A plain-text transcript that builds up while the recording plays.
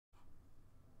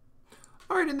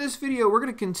Alright, in this video we're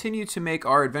going to continue to make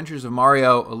our Adventures of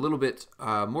Mario a little bit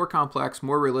more complex,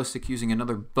 more realistic using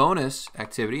another bonus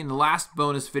activity. In the last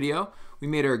bonus video we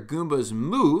made our Goombas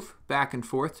move back and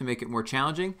forth to make it more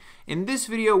challenging. In this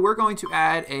video we're going to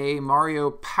add a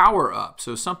Mario power-up,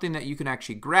 so something that you can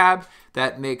actually grab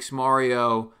that makes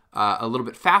Mario a little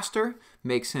bit faster,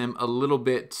 makes him a little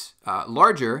bit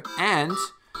larger, and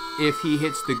if he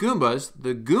hits the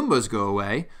Goombas go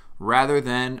away rather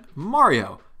than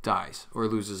Mario dies or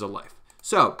loses a life.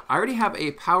 So I already have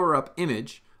a power-up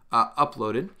image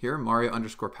uploaded here,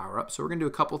 Mario_power-up. So we're going to do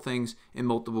a couple things in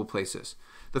multiple places.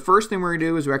 The first thing we're going to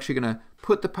do is we're actually going to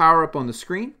put the power-up on the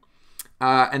screen.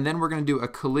 And then we're going to do a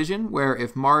collision where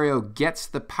if Mario gets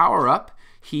the power-up,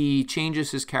 he changes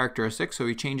his characteristics. So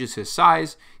he changes his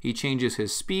size, he changes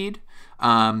his speed.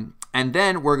 And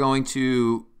then we're going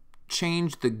to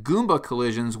change the Goomba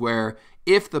collisions where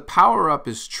if the power-up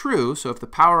is true, so if the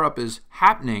power-up is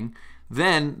happening,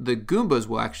 then the Goombas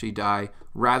will actually die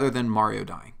rather than Mario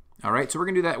dying. All right, so we're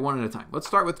going to do that one at a time. Let's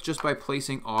start with just by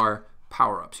placing our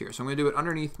power-ups here. So I'm going to do it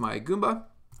underneath my Goomba.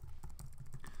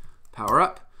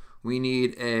 Power-up. We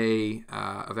need a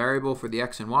variable for the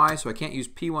x and y, so I can't use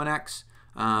P1x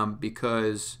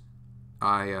because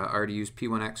I already used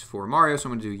P1x for Mario, so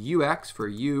I'm going to do ux for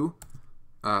u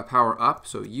power-up,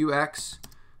 so ux.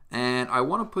 And I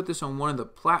want to put this on one of the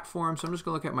platforms, so I'm just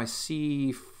going to look at my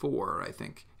C4, I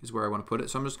think, is where I want to put it.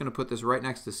 So I'm just going to put this right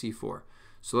next to C4.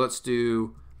 So let's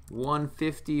do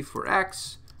 150 for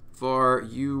X, for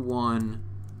U1Y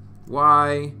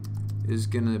is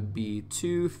going to be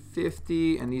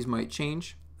 250, and these might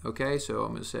change. Okay, so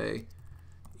I'm going to say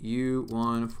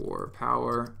U1 for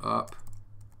power up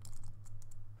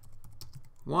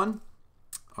 1.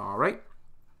 All right.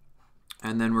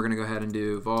 And then we're going to go ahead and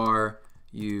do var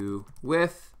u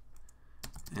width,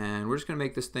 and we're just going to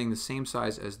make this thing the same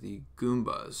size as the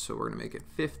Goombas. So we're going to make it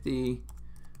 50,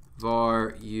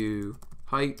 var u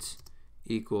height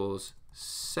equals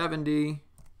 70.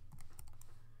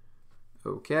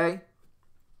 Okay,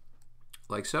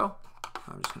 like so.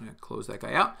 I'm just going to close that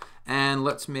guy out. And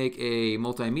let's make a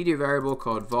multimedia variable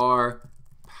called var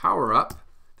powerup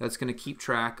that's going to keep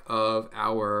track of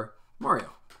our Mario.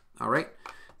 All right.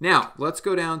 Now, let's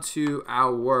go down to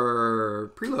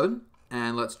our preload,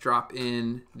 and let's drop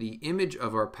in the image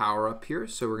of our power-up here.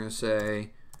 So we're going to say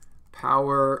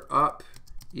power-up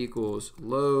equals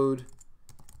load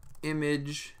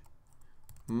image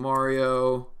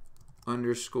Mario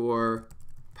underscore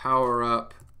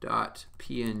power-up dot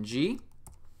PNG,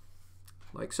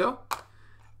 like so.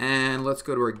 And let's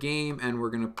go to our game, and we're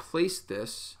going to place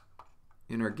this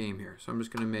in our game here. So I'm just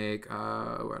going to make,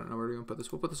 I don't know where we're going to put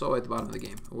this. We'll put this all the way at the bottom of the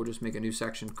game. We'll just make a new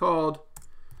section called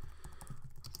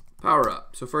Power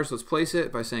Up. So first let's place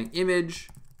it by saying image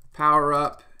Power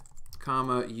Up,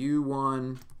 comma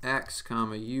U1X,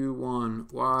 comma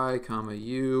U1Y, comma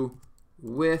U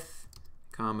width,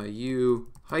 comma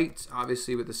U height,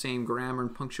 obviously with the same grammar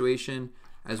and punctuation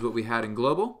as what we had in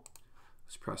global.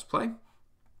 Let's press play.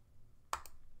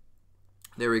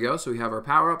 There we go. So we have our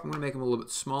Power Up. I'm going to make them a little bit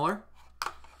smaller.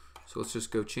 So let's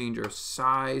just go change our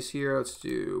size here. Let's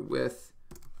do width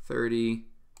 30,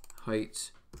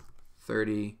 height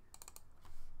 30,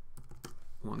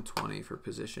 120 for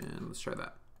position. Let's try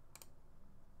that.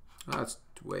 Oh, that's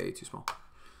way too small.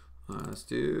 Let's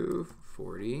do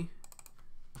 40,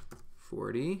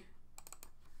 40,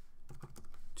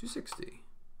 260.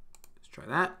 Let's try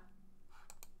that.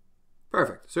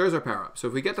 Perfect. So there's our power up. So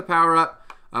if we get the power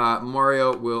up,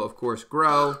 Mario will of course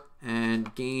grow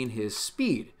and gain his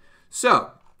speed.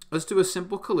 So let's do a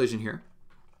simple collision here.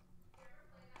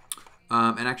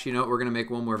 And actually, you know what? We're going to make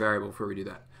one more variable before we do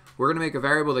that. We're going to make a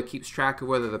variable that keeps track of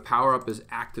whether the power-up is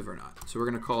active or not. So we're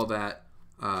going to call that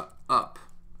up,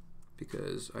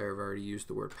 because I have already used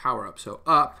the word power-up. So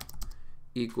up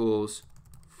equals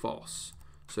false.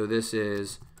 So this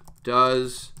is,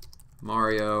 does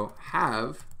Mario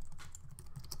have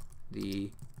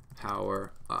the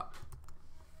power-up?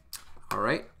 All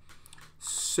right.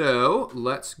 So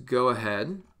let's go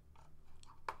ahead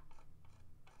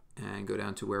and go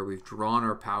down to where we've drawn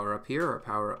our power-up here, our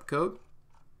power-up code.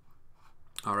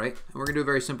 All right, and we're going to do a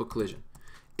very simple collision.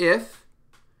 If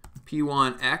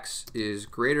P1x is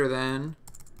greater than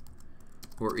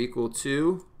or equal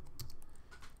to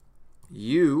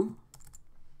U1x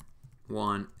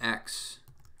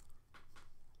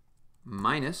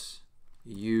minus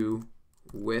U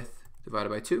width divided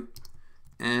by 2,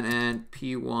 and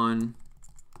P1x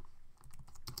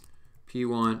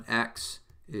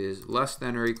is less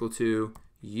than or equal to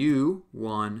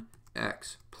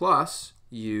U1x plus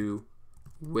U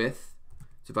width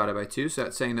divided by 2. So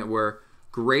that's saying that we're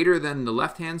greater than the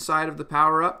left-hand side of the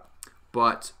power up,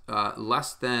 but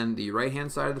less than the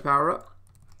right-hand side of the power up.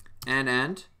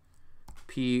 And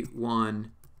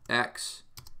P1x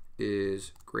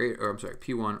is greater, or I'm sorry,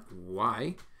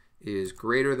 P1y is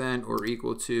greater than or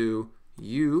equal to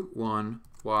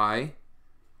U1y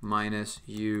minus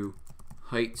U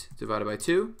height divided by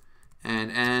 2.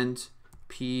 And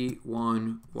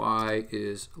P1y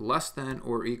is less than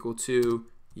or equal to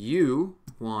U1y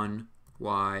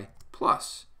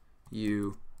plus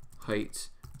U height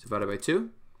divided by 2.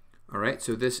 All right,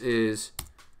 so this is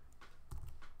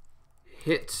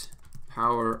hit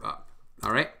power up.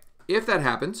 All right, if that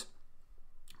happens,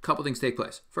 a couple things take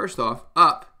place. First off,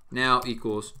 up now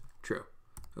equals true.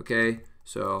 Okay,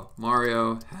 so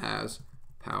Mario has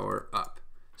power up.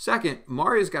 Second,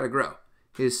 Mario's got to grow.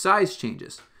 His size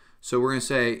changes. So we're going to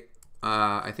say,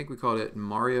 I think we called it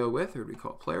Mario width, or did we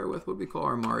call it player width? What do we call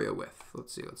our Mario width?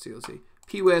 Let's see.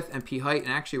 P width and P height,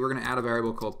 and actually we're going to add a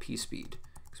variable called P speed,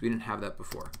 because we didn't have that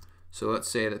before. So let's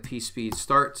say that P speed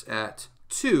starts at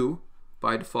 2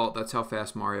 by default. That's how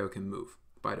fast Mario can move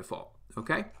by default.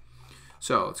 Okay?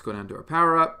 So let's go down to our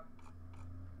power up.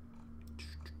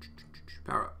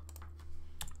 Power up.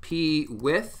 P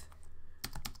width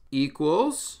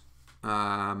equals,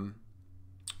 I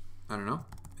don't know,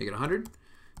 make it 100.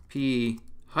 P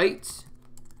height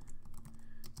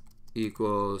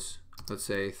equals, let's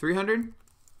say, 300.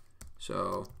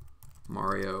 So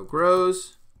Mario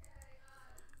grows.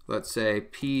 Let's say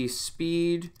P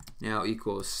speed now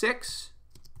equals 6.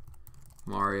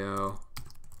 Mario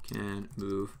can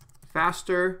move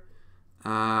faster.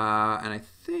 And I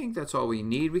think that's all we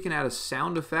need. We can add a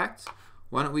sound effect.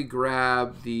 Why don't we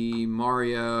grab the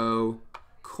Mario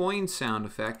coin sound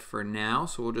effect for now?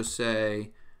 So we'll just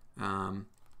say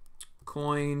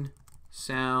coin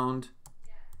sound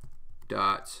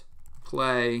dot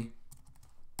play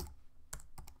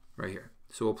right here.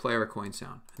 So we'll play our coin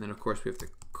sound. And then of course we have to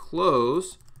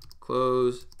close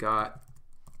got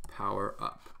power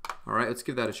up. All right, let's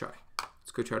give that a try.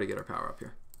 Let's go try to get our power up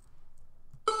here.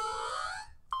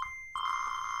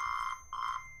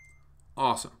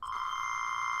 Awesome.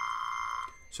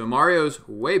 So Mario's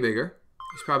way bigger.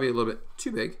 He's probably a little bit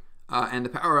too big. And the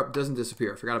power up doesn't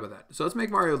disappear. I forgot about that. So let's make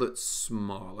Mario a little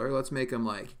smaller. Let's make him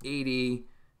like 80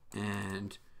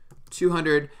 and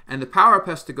 200. And the power up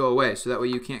has to go away, so that way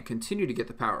you can't continue to get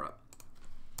the power up.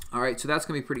 All right, so that's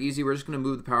going to be pretty easy. We're just going to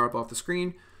move the power up off the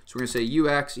screen. So we're going to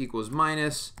say UX equals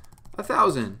minus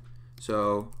 1,000.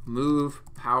 So move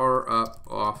power up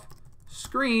off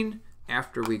screen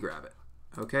after we grab it.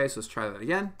 Okay, so let's try that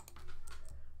again.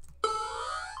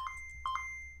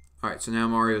 All right, so now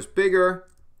Mario's bigger,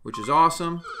 which is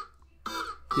awesome.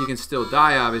 He can still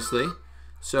die, obviously.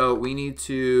 So we need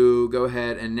to go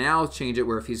ahead and now change it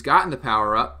where if he's gotten the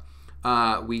power up,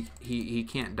 he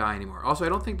can't die anymore. Also, I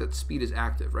don't think that speed is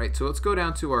active, right? So let's go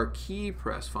down to our key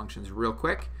press functions real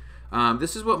quick.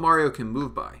 This is what Mario can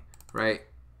move by, right?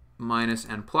 Minus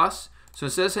and plus. So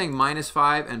instead of saying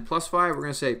 -5 and +5, we're going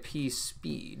to say P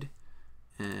speed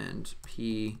and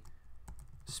P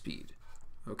speed.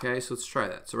 Okay, so let's try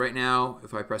that. So right now,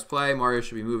 if I press play, Mario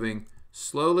should be moving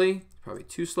slowly, probably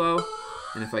too slow.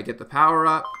 And if I get the power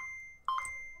up,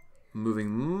 moving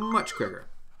much quicker.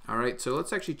 All right, so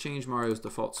let's actually change Mario's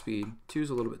default speed. 2 is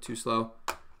a little bit too slow.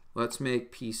 Let's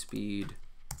make P speed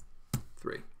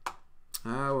 3.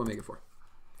 We'll make it 4.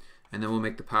 And then we'll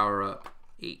make the power up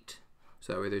 8.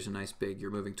 So that way there's a nice big,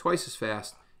 you're moving twice as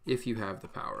fast if you have the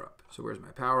power up. So where's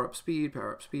my power up speed?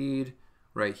 Power up speed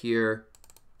right here.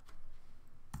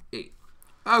 8.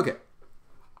 Okay.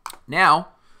 Now,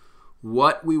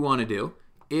 what we want to do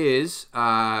is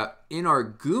in our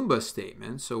Goomba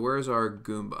statement, so where's our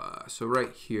Goomba? So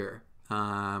right here.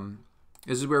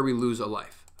 This is where we lose a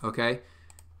life, okay?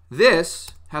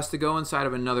 This has to go inside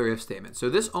of another if statement. So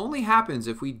this only happens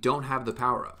if we don't have the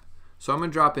power up. So I'm going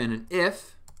to drop in an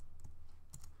if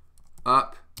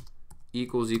up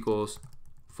equals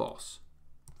false.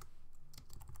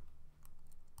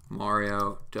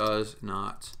 Mario does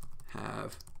not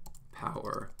have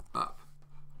power up.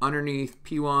 Underneath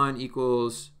P1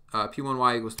 equals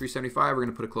P1y equals 375, we're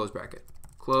going to put a close bracket.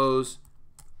 Close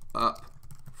up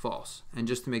false. And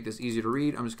just to make this easier to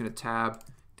read, I'm just going to tab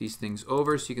these things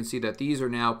over so you can see that these are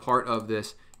now part of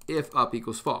this if up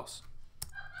equals false.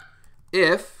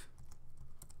 If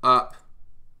up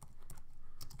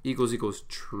equals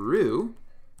true,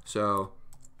 so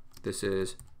this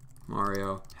is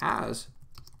Mario has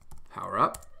power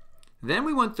up, then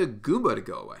we want the Goomba to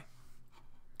go away.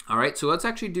 All right, so let's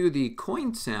actually do the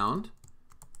coin sound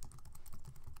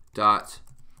dot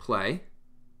play.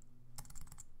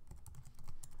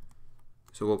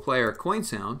 So we'll play our coin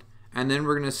sound, And then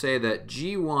we're going to say that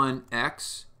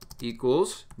G1X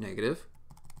equals negative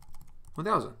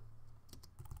 1000.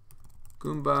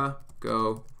 Goomba,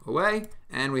 go away.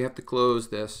 And we have to close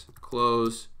this.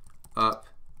 Close up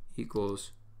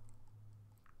equals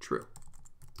true.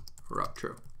 Or up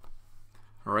true.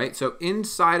 All right, so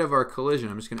inside of our collision,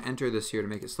 I'm just going to enter this here to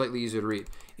make it slightly easier to read.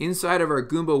 Inside of our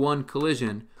Goomba1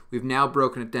 collision, we've now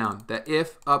broken it down. That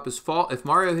if up is false, if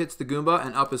Mario hits the Goomba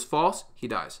and up is false, he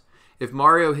dies. If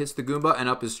Mario hits the Goomba and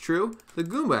up is true, the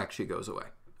Goomba actually goes away.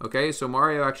 Okay, so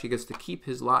Mario actually gets to keep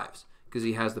his lives because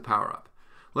he has the power-up.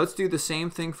 Let's do the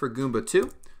same thing for Goomba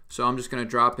 2. So I'm just going to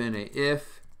drop in a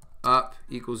if up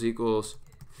equals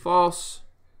false,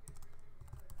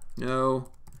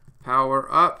 no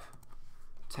power up.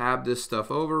 Tab this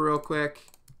stuff over real quick.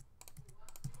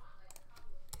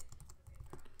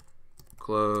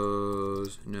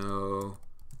 Close, no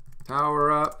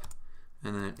power up.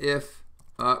 And then if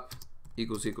up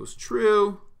equals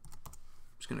true. I'm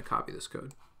just going to copy this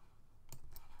code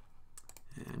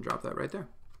and drop that right there.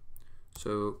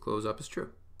 So close up is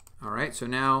true. All right, so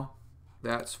now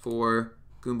that's for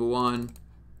Goomba 1,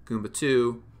 Goomba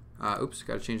 2. Oops,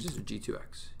 got to change this to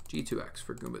G2X. G2X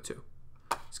for Goomba 2.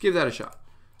 Let's give that a shot.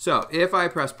 So if I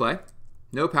press play,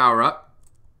 no power up,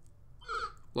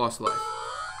 lost life.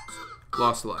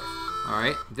 Lost life. All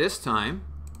right, this time,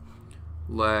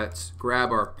 let's grab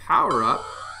our power up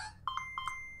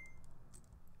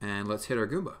and let's hit our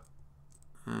Goomba.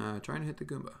 Trying to hit the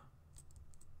Goomba.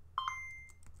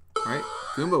 All right,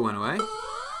 Goomba went away.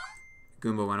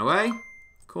 Goomba went away.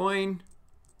 Coin.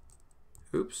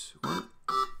 Oops.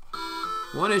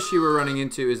 One issue we're running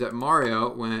into is that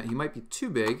Mario, when he might be too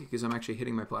big because I'm actually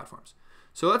hitting my platforms.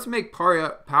 So let's make Power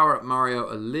Up Mario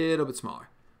a little bit smaller.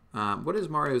 What is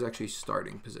Mario's actually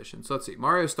starting position? So let's see.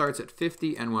 Mario starts at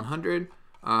 50 and 100.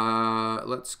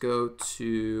 Let's go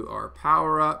to our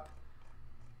Power Up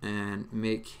and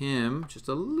make him just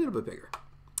a little bit bigger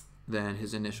than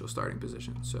his initial starting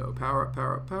position. So Power Up,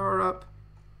 Power Up, Power Up.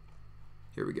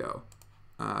 Here we go.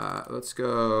 Let's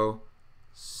go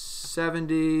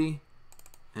 70.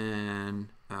 And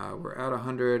we're at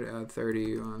 100, at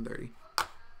 30, 130.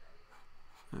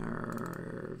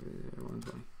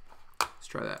 120. Let's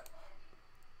try that.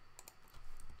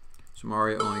 So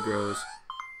Mario only grows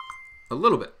a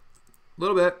little bit. A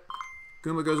little bit.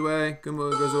 Goomba goes away.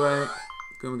 Goomba goes away.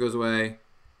 Goomba goes away.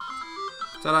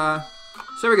 Ta-da!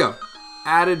 So there we go.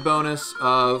 Added bonus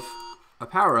of a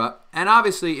power-up. And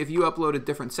obviously, if you uploaded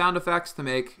different sound effects to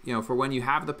make, for when you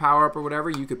have the power-up or whatever,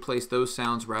 you could place those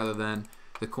sounds rather than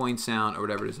the coin sound or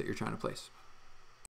whatever it is that you're trying to place.